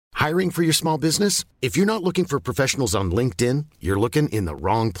Hiring for your small business? If you're not looking for professionals on LinkedIn, you're looking in the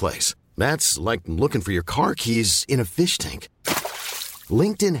wrong place. That's like looking for your car keys in a fish tank.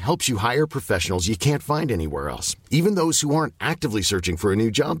 LinkedIn helps you hire professionals you can't find anywhere else, even those who aren't actively searching for a new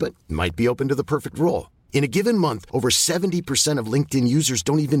job but might be open to the perfect role. In a given month, over 70% of LinkedIn users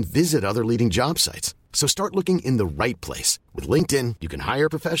don't even visit other leading job sites. So start looking in the right place. With LinkedIn, you can hire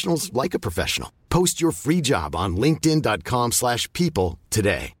professionals like a professional. Post your free job on linkedin.com/people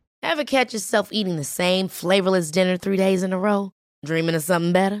today. Ever catch yourself eating the same flavorless dinner 3 days in a row? Dreaming of something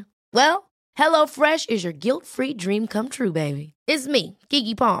better? Well, HelloFresh is your guilt-free dream come true, baby. It's me,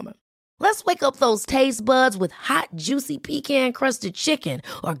 Keke Palmer. Let's wake up those taste buds with hot, juicy pecan-crusted chicken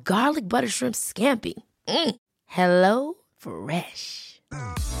or garlic butter shrimp scampi. Hello Fresh.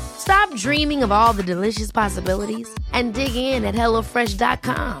 Stop dreaming of all the delicious possibilities and dig in at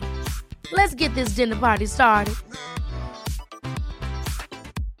HelloFresh.com. Let's get this dinner party started.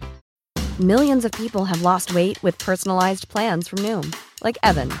 Millions of people have lost weight with personalized plans from Noom. Like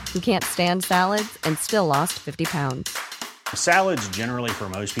Evan, who can't stand salads and still lost 50 pounds. Salads generally for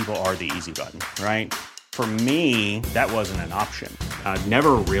most people are the easy button, right? For me, that wasn't an option. I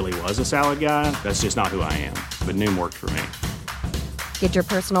never really was a salad guy. That's just not who I am. But Noom worked for me. Get your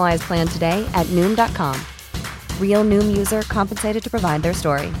personalized plan today at Noom.com. Real Noom user compensated to provide their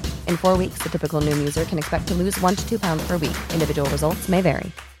story. In 4 weeks, the typical Noom user can expect to lose 1 to 2 pounds per week. Individual results may vary.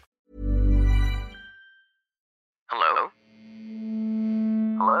 Hello?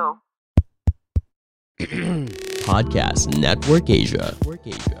 Hello? Podcast Network Asia.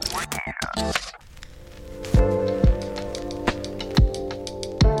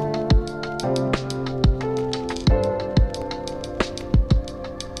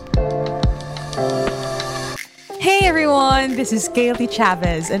 Hey everyone, this is Kaylee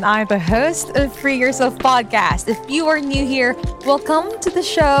Chavez and I'm the host of Free Yourself Podcast. If you are new here, welcome to the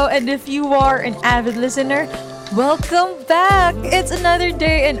show, and if you are an avid listener, welcome back. It's another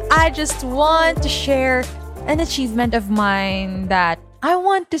day and I just want to share an achievement of mine that I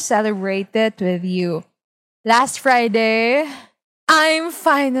want to celebrate it with you. Last Friday, I'm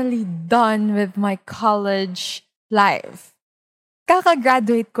finally done with my college life.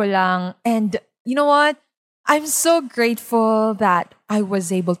 Kakagraduate ko lang, and you know what? I'm so grateful that I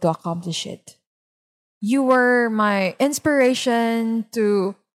was able to accomplish it. You were my inspiration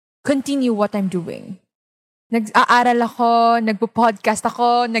to continue what I'm doing. Nag-aaral ako, nagpo-podcast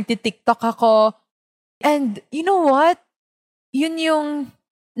ako, nagti-TikTok ako. And you know what? Yun yung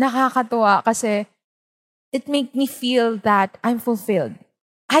nakakatuwa kasi it made me feel that I'm fulfilled.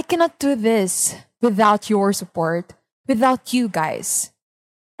 I cannot do this without your support, without you guys.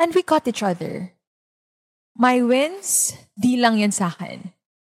 And we got each other. My wins, di lang yan sa akin.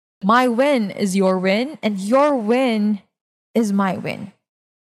 My win is your win, and your win is my win.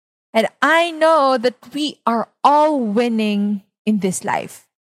 And I know that we are all winning in this life.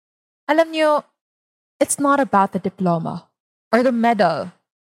 Alam nyo, it's not about the diploma or the medal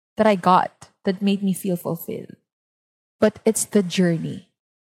that I got that made me feel fulfilled. But it's the journey,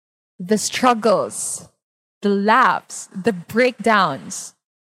 the struggles, the laughs, the breakdowns,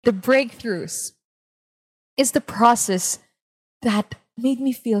 the breakthroughs. It's the process that made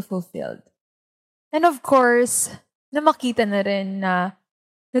me feel fulfilled. And of course, na makita na rin na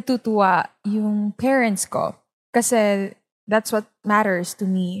natutuwa yung parents ko. Kasi that's what matters to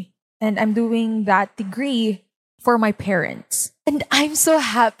me. And I'm doing that degree for my parents. And I'm so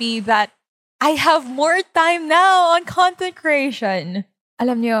happy that I have more time now on content creation.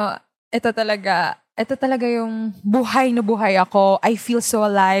 Alam nyo, ito talaga yung buhay na buhay ako. I feel so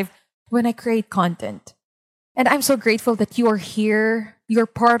alive when I create content. And I'm so grateful that you are here.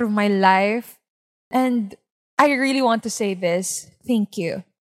 You're part of my life. And I really want to say this. Thank you.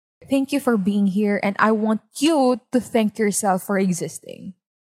 Thank you for being here. And I want you to thank yourself for existing.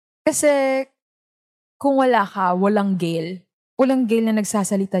 Kasi kung wala ka, walang Gail. Walang Gail na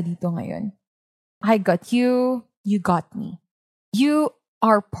nagsasalita dito ngayon. I got you. You got me. You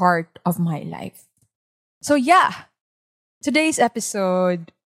are part of my life. So yeah, today's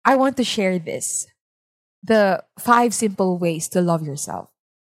episode, I want to share this. The 5 simple ways to love yourself.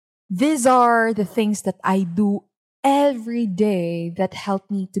 These are the things that I do every day that help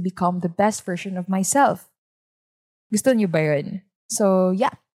me to become the best version of myself. Gusto niyo ba yun? So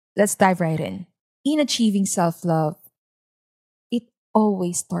yeah, let's dive right in. In achieving self-love, it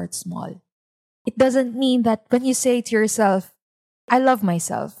always starts small. It doesn't mean that when you say to yourself, I love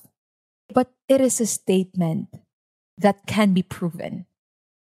myself, but it is a statement that can be proven.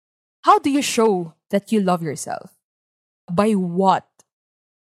 How do you show that you love yourself? By what?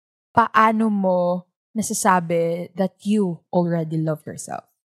 Paano mo nasasabi that you already love yourself?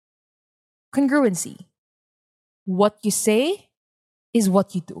 congruency. What you say is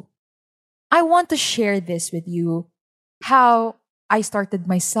what you do. I want to share this with you, how I started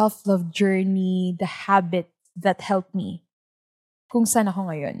my self-love journey, the habits that helped me, kung saan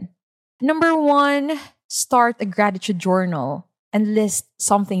ako ngayon. Number 1, start a gratitude journal and list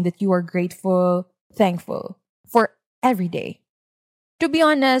something that you are grateful, thankful for every day. To be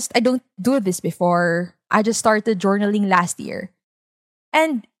honest, I don't do this before. I just started journaling last year.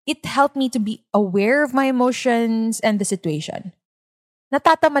 And it helped me to be aware of my emotions and the situation.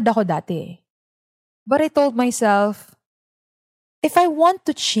 Natatamad ako dati. But I told myself, if I want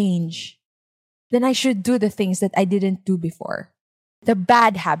to change, then I should do the things that I didn't do before. The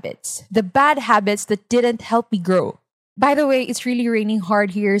bad habits that didn't help me grow. By the way, it's really raining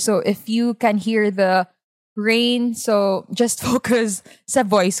hard here, so if you can hear the rain, so just focus sa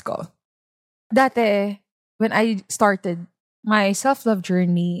voice ko. Dati, when I started my self-love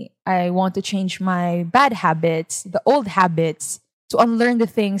journey, I want to change my bad habits, the old habits, to unlearn the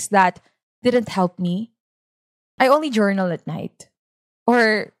things that didn't help me. I only journal at night.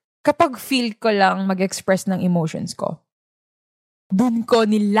 Or kapag feel ko lang mag-express ng emotions ko. Dun ko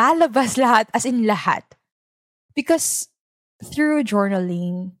nilalabas lahat, as in lahat. Because through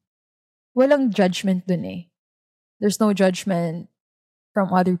journaling, walang judgment dun eh. There's no judgment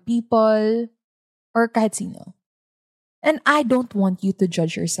from other people or kahit sino. And I don't want you to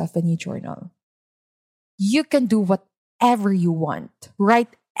judge yourself when you journal. You can do whatever you want.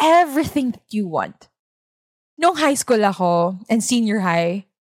 Write everything that you want. Nung high school ako and senior high,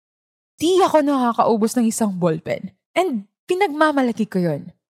 di ako nakakaubos ng isang ballpen. And pinagmamalaki ko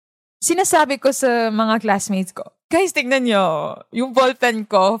yun. Sinasabi ko sa mga classmates ko, guys, tignan nyo, yung ballpen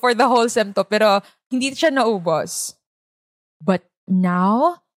ko for the whole sem to, pero hindi siya naubos. But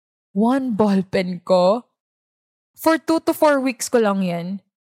now, 1 ballpen ko, for 2 to 4 weeks ko lang yan.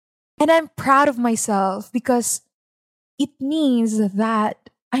 And I'm proud of myself because it means that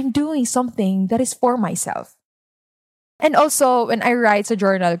I'm doing something that is for myself. And also, when I write sa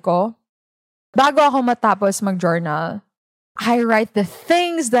journal ko, bago ako matapos mag-journal, I write the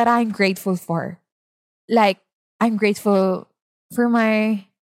things that I'm grateful for. Like, I'm grateful for my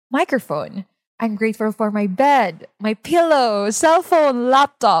microphone. I'm grateful for my bed, my pillow, cell phone,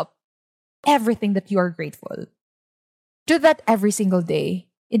 laptop. Everything that you are grateful. Do that every single day.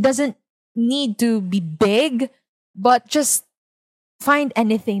 It doesn't need to be big, but just find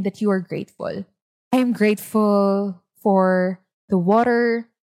anything that you are grateful. I'm grateful for the water.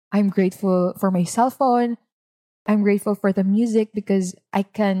 I'm grateful for my cell phone. I'm grateful for the music because I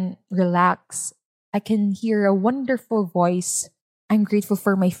can relax. I can hear a wonderful voice. I'm grateful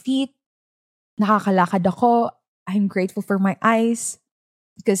for my feet. Nakakalakad ako. I'm grateful for my eyes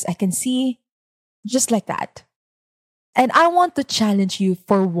because I can see. Just like that. And I want to challenge you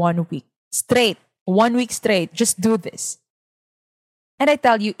for 1 week straight. 1 week straight. Just do this. And I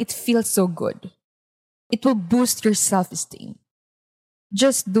tell you, it feels so good. It will boost your self-esteem.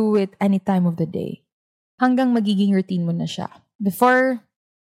 Just do it any time of the day. Hanggang magiging routine mo na siya. Before,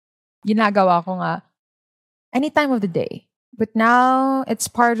 ginagawa ko nga any time of the day. But now, it's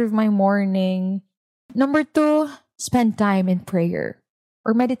part of my morning. Number 2, spend time in prayer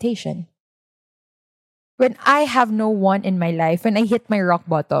or meditation. When I have no one in my life, when I hit my rock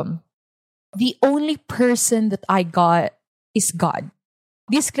bottom, the only person that I got is God.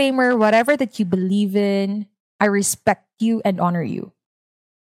 Disclaimer, whatever that you believe in, I respect you and honor you.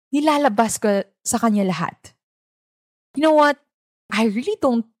 Nilalabas ko sa kanya lahat. You know what? I really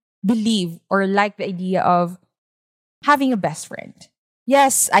don't believe or like the idea of having a best friend.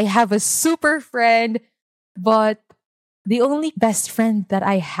 Yes, I have a super friend, but the only best friend that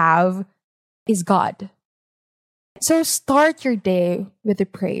I have is God. So start your day with a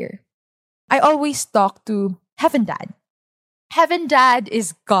prayer. I always talk to Heaven Dad. Heaven Dad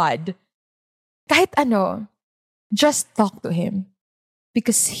is God. Kahit ano, just talk to Him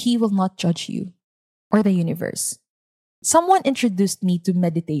because He will not judge you or the universe. Someone introduced me to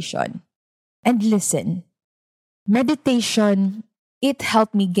meditation. And listen, meditation, it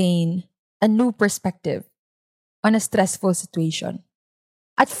helped me gain a new perspective on a stressful situation.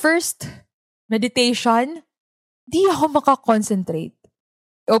 At first, meditation, di ako makakoncentrate.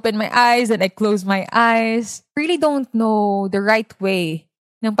 Open my eyes and I close my eyes. Really don't know the right way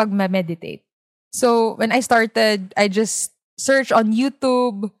ng pag-meditate. So, when I started, I just search on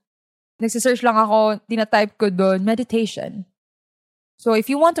YouTube. Nagsisearch lang ako, tinatype ko doon, meditation. So, if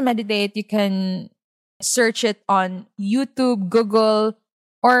you want to meditate, you can search it on YouTube, Google,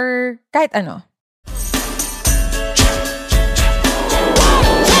 or kahit ano.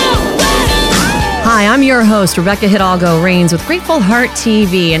 Hi, I'm your host, Rebecca Hidalgo Reigns with Grateful Heart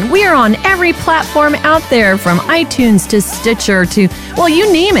TV, and we are on every platform out there from iTunes to Stitcher to, well, you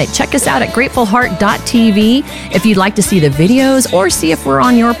name it. Check us out at gratefulheart.tv if you'd like to see the videos or see if we're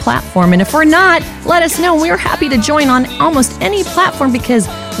on your platform. And if we're not, let us know. We're happy to join on almost any platform because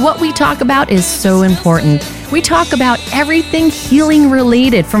what we talk about is so important. We talk about everything healing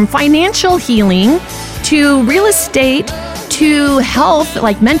related, from financial healing to real estate to health,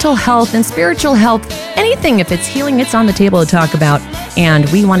 like mental health and spiritual health. Anything, if it's healing, it's on the table to talk about, and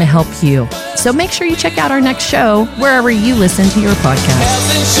we want to help you. So make sure you check out our next show wherever you listen to your podcast.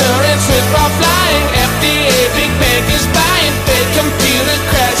 Health insurance with flying, FDA big bankers buying, fake computer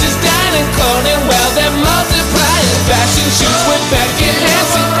crashes, dining, cloning, well they're multiplying. Fashion shoots with Becky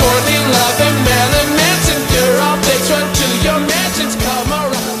Hansen, Courtney Love and Marilyn Manson. You're all fixed, run to your mansions, come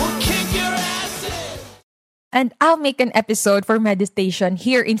around, we'll kick your ass in. And I'll make an episode for meditation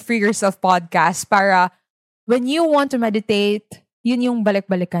here in Free Yourself Podcast para when you want to meditate, yun yung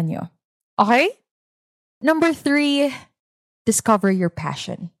balik-balikan nyo. Okay? Number 3, discover your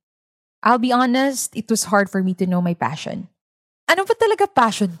passion. I'll be honest, it was hard for me to know my passion. Ano ba talaga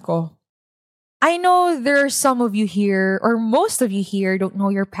passion ko? I know there are some of you here, or most of you here, don't know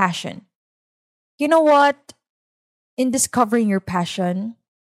your passion. You know what? In discovering your passion,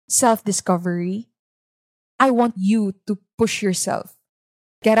 self-discovery, I want you to push yourself.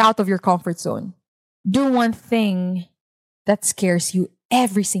 Get out of your comfort zone. Do one thing that scares you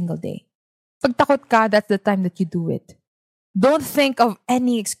every single day. Pag takot ka, that's the time that you do it. Don't think of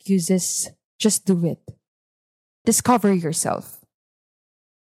any excuses. Just do it. Discover yourself.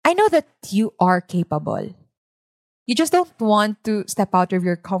 I know that you are capable. You just don't want to step out of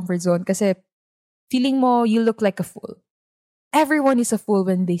your comfort zone kasi feeling mo you look like a fool. Everyone is a fool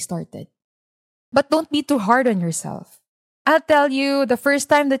when they started. But don't be too hard on yourself. I'll tell you, the first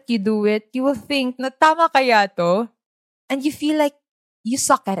time that you do it, you will think na tama kaya to? And you feel like you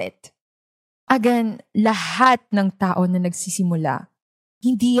suck at it. Again, lahat ng tao na nagsisimula,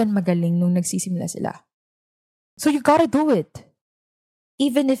 hindi yan magaling nung nagsisimula sila. So you gotta do it.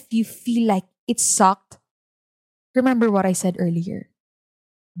 Even if you feel like it sucked, remember what I said earlier.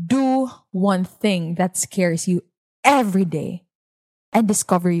 Do one thing that scares you every day and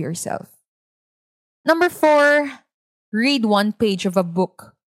discover yourself. Number 4, read one page of a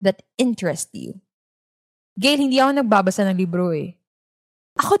book that interests you. Gail, hindi ako nagbabasa ng libro eh.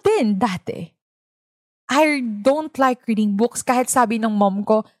 Ako din, dati. I don't like reading books kahit sabi ng mom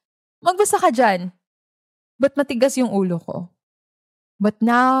ko, magbasa ka dyan. But matigas yung ulo ko. But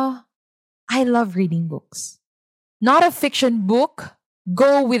now, I love reading books. Not a fiction book.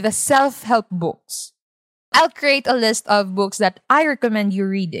 Go with the self-help books. I'll create a list of books that I recommend you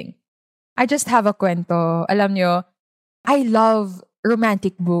reading. I just have a kwento. Alam nyo, I love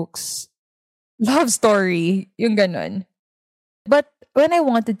romantic books. Love story. Yung ganun. But when I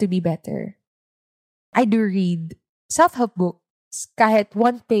wanted to be better, I do read self-help books kahit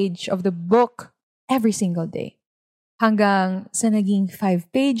one page of the book every single day. Hanggang sa naging 5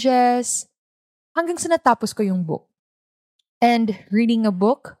 pages, hanggang sa natapos ko yung book. And reading a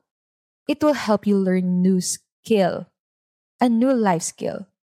book, it will help you learn new skill, a new life skill,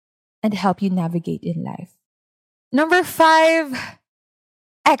 and help you navigate in life. Number 5,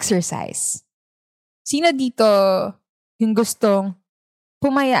 exercise. Sino dito yung gustong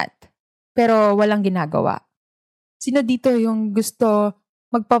pumayat pero walang ginagawa? Sino dito yung gusto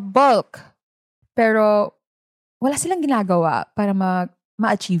magpa-bulk pero wala silang ginagawa para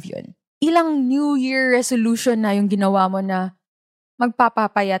ma-achieve yun? Ilang New Year resolution na yung ginawa mo na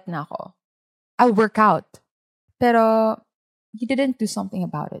magpapapayat na ako? I'll work out. Pero you didn't do something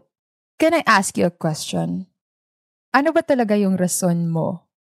about it. Can I ask you a question? Ano ba talaga yung rason mo?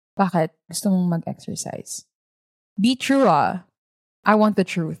 Bakit gusto mong mag-exercise? Be true I want the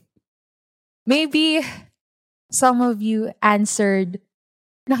truth. Maybe some of you answered,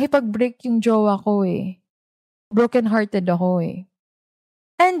 nakipag-break yung jowa ko eh. Broken-hearted ako eh.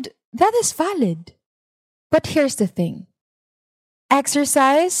 And that is valid. But here's the thing.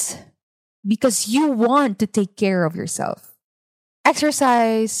 Exercise because you want to take care of yourself.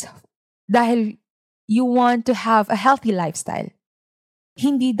 Exercise dahil you want to have a healthy lifestyle.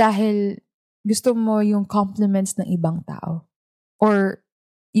 Hindi dahil gusto mo yung compliments ng ibang tao. Or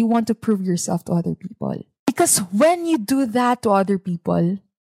you want to prove yourself to other people. Because when you do that to other people,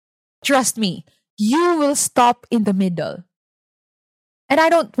 trust me, you will stop in the middle. And I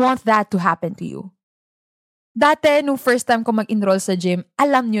don't want that to happen to you. Dati, nung first time ko mag-enroll sa gym,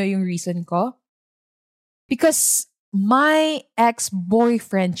 alam nyo yung reason ko? Because my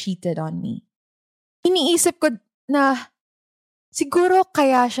ex-boyfriend cheated on me. Iniisip ko na, Siguro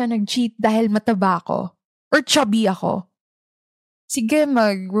kaya siya nag-cheat dahil mataba ako or chubby ako. Sige,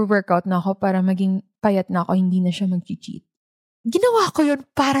 mag-workout na ako para maging payat na ako, hindi na siya mag-cheat. Ginawa ko yun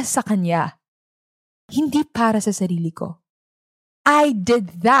para sa kanya. Hindi para sa sarili ko. I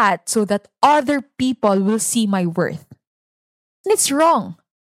did that so that other people will see my worth. And it's wrong.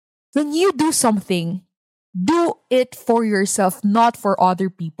 When you do something, do it for yourself, not for other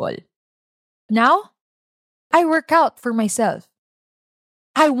people. Now, I work out for myself.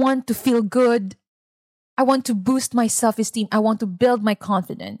 I want to feel good. I want to boost my self-esteem. I want to build my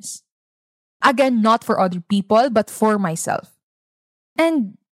confidence. Again, not for other people, but for myself.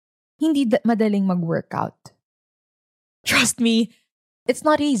 And hindi madaling mag-workout. Trust me, it's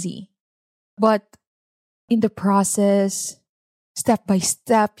not easy. But in the process, step by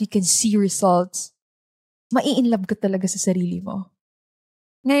step, you can see results. Mai-inlove ka talaga sa sarili mo.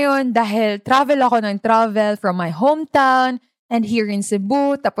 Ngayon, dahil travel from my hometown and here in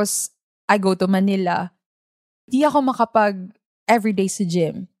Cebu, tapos I go to Manila, di ako makapag everyday sa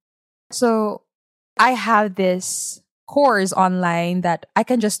gym. So, I have this course online that I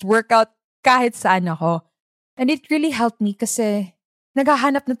can just work out kahit saan ako. And it really helped me kasi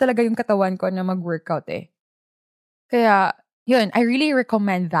naghahanap na talaga yung katawan ko na mag-workout eh. Kaya, yun, I really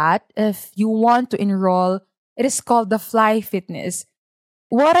recommend that if you want to enroll. It is called the Fly Fitness.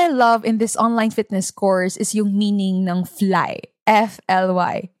 What I love in this online fitness course is yung meaning ng fly,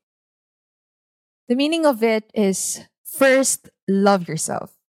 F-L-Y. The meaning of it is, first, love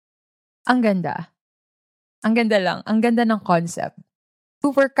yourself. Ang ganda. Ang ganda lang. Ang ganda ng concept.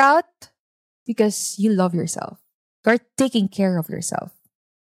 To work out because you love yourself. You're taking care of yourself.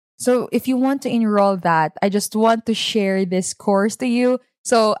 So if you want to enroll that, I just want to share this course to you.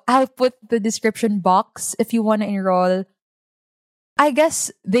 So I'll put the description box if you want to enroll. I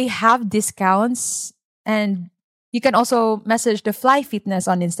guess they have discounts and you can also message the Fly Fitness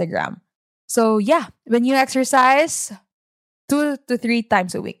on Instagram. So yeah, when you exercise 2 to 3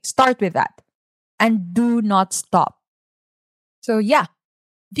 times a week, start with that. And do not stop. So yeah,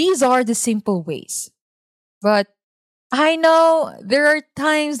 these are the simple ways. But I know there are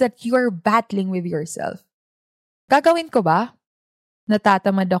times that you are battling with yourself. Gagawin ko ba?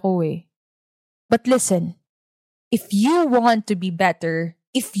 Natatamad ako eh. But listen, if you want to be better,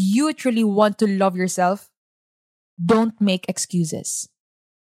 if you truly want to love yourself, don't make excuses.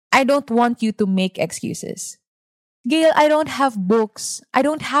 I don't want you to make excuses. Gail, I don't have books. I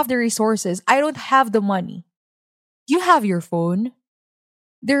don't have the resources. I don't have the money. You have your phone.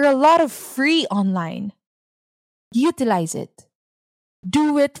 There are a lot of free online. Utilize it.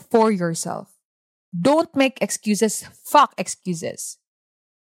 Do it for yourself. Don't make excuses. Fuck excuses.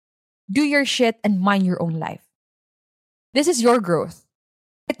 Do your shit and mind your own life. This is your growth.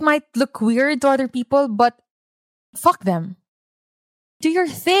 It might look weird to other people, but fuck them. Do your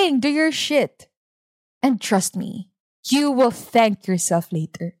thing. Do your shit. And trust me, you will thank yourself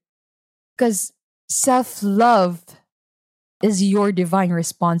later. Because self-love is your divine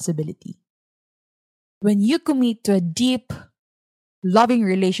responsibility. When you commit to a deep, loving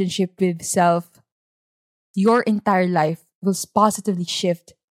relationship with self, your entire life will positively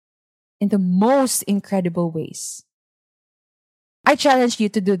shift in the most incredible ways. I challenge you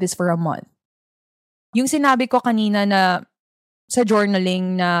to do this for a month. Yung sinabi ko kanina na sa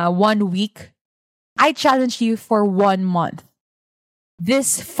journaling na 1 week, I challenge you for 1 month.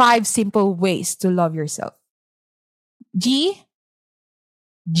 These 5 simple ways to love yourself. G.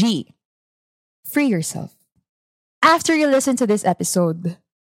 Free yourself. After you listen to this episode,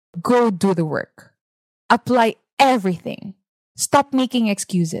 go do the work. Apply everything. Stop making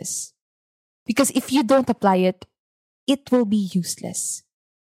excuses. Because if you don't apply it, it will be useless.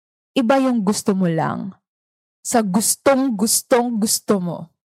 Iba yung gusto mo lang sa gustong gusto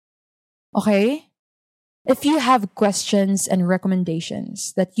mo. Okay? If you have questions and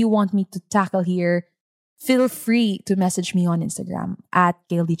recommendations that you want me to tackle here, feel free to message me on Instagram at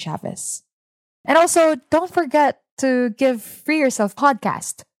Gaildy Chavez. And also, don't forget to give Free Yourself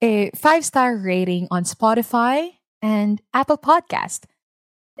Podcast a 5-star rating on Spotify and Apple Podcast.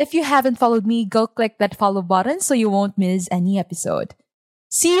 If you haven't followed me, go click that follow button so you won't miss any episode.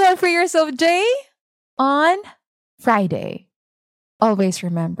 See you on Free Yourself Day on Friday. Always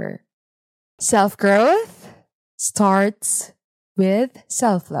remember, self-growth starts with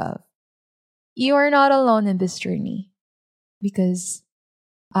self-love. You are not alone in this journey because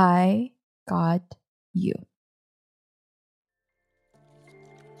I got you.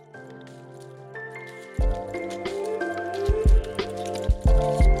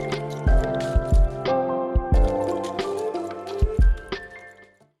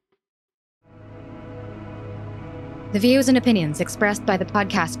 The views and opinions expressed by the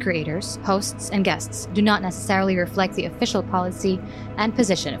podcast creators, hosts, and guests do not necessarily reflect the official policy and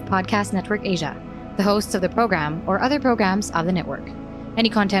position of Podcast Network Asia, the hosts of the program, or other programs of the network. Any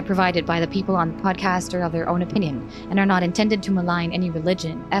content provided by the people on the podcast are of their own opinion and are not intended to malign any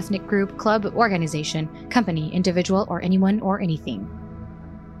religion, ethnic group, club, organization, company, individual, or anyone or anything.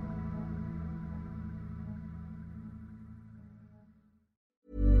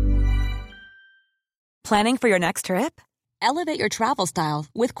 Planning for your next trip? Elevate your travel style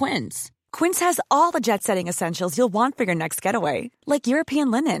with Quince. Quince has all the jet-setting essentials you'll want for your next getaway, like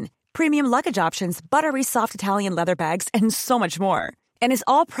European linen, premium luggage options, buttery soft Italian leather bags, and so much more. And is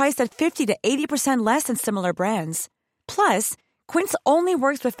all priced at 50 to 80% less than similar brands. Plus, Quince only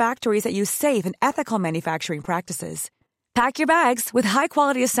works with factories that use safe and ethical manufacturing practices. Pack your bags with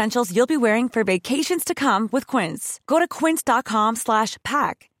high-quality essentials you'll be wearing for vacations to come with Quince. Go to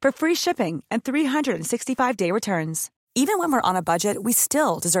quince.com/pack for free shipping and 365-day returns. Even when we're on a budget, we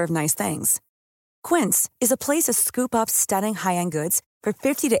still deserve nice things. Quince is a place to scoop up stunning high-end goods for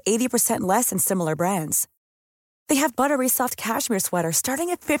 50 to 80% less than similar brands. They have buttery soft cashmere sweaters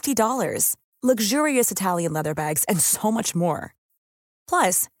starting at $50, luxurious Italian leather bags, and so much more.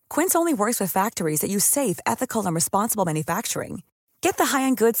 Plus, Quince only works with factories that use safe, ethical, and responsible manufacturing. Get the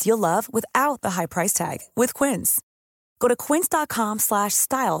high-end goods you'll love without the high price tag with Quince. Go to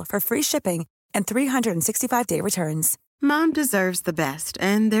quince.com/style for free shipping and 365-day returns. Mom deserves the best,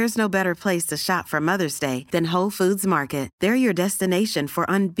 and there's no better place to shop for Mother's Day than Whole Foods Market. They're your destination for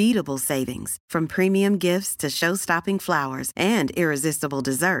unbeatable savings, from premium gifts to show-stopping flowers and irresistible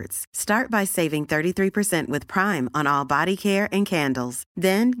desserts. Start by saving 33% with Prime on all body care and candles.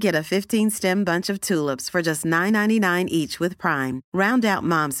 Then get a 15-stem bunch of tulips for just $9.99 each with Prime. Round out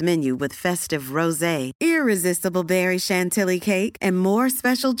Mom's menu with festive rosé, irresistible berry chantilly cake, and more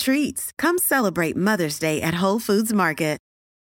special treats. Come celebrate Mother's Day at Whole Foods Market.